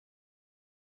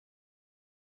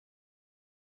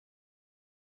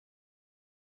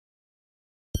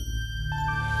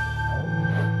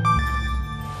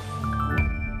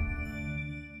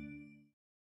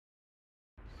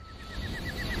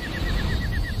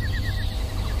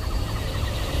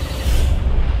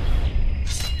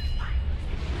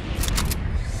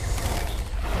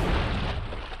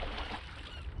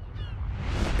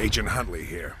Agent Huntley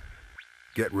here.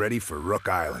 Get ready for Rook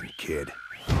Island, kid.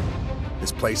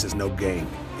 This place is no game.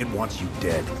 It wants you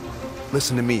dead.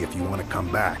 Listen to me if you want to come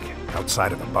back,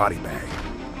 outside of the body bag.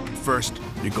 First,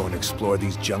 you're going to explore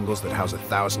these jungles that house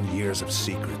 1,000 years of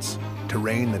secrets.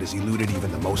 Terrain that has eluded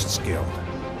even the most skilled.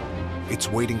 It's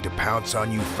waiting to pounce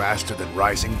on you faster than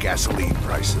rising gasoline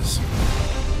prices.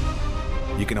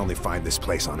 You can only find this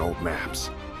place on old maps.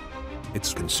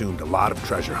 It's consumed a lot of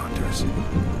treasure hunters.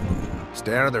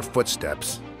 Stay out of their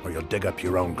footsteps, or you'll dig up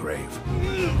your own grave.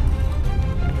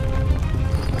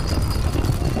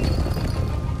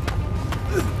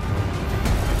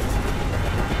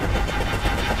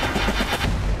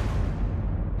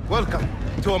 Welcome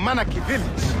to Amanaki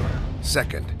village.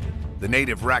 Second, the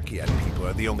native Rakyat people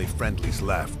are the only friendlies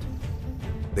left.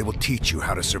 They will teach you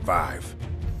how to survive.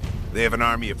 They have an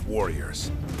army of warriors.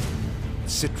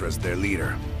 Citra's their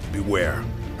leader. Beware.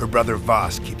 Her brother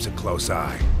Voss keeps a close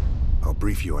eye. I'll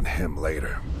brief you on him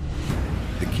later.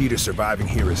 The key to surviving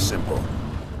here is simple.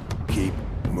 Keep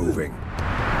moving.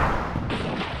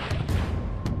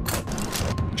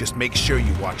 Just make sure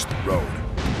you watch the road.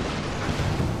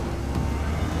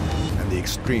 And the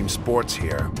extreme sports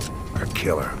here are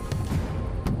killer.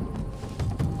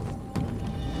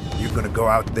 You're gonna go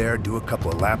out there, do a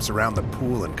couple of laps around the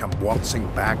pool, and come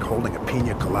waltzing back holding a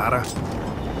pina colada?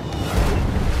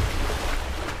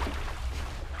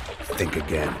 Think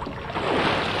again.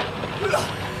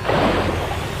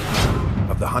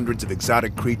 Of the hundreds of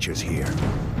exotic creatures here,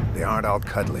 they aren't all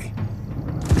cuddly.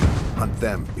 Hunt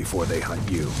them before they hunt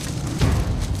you.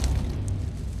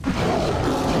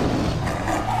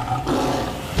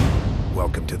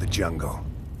 Welcome to the jungle.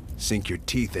 Sink your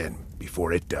teeth in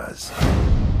before it does.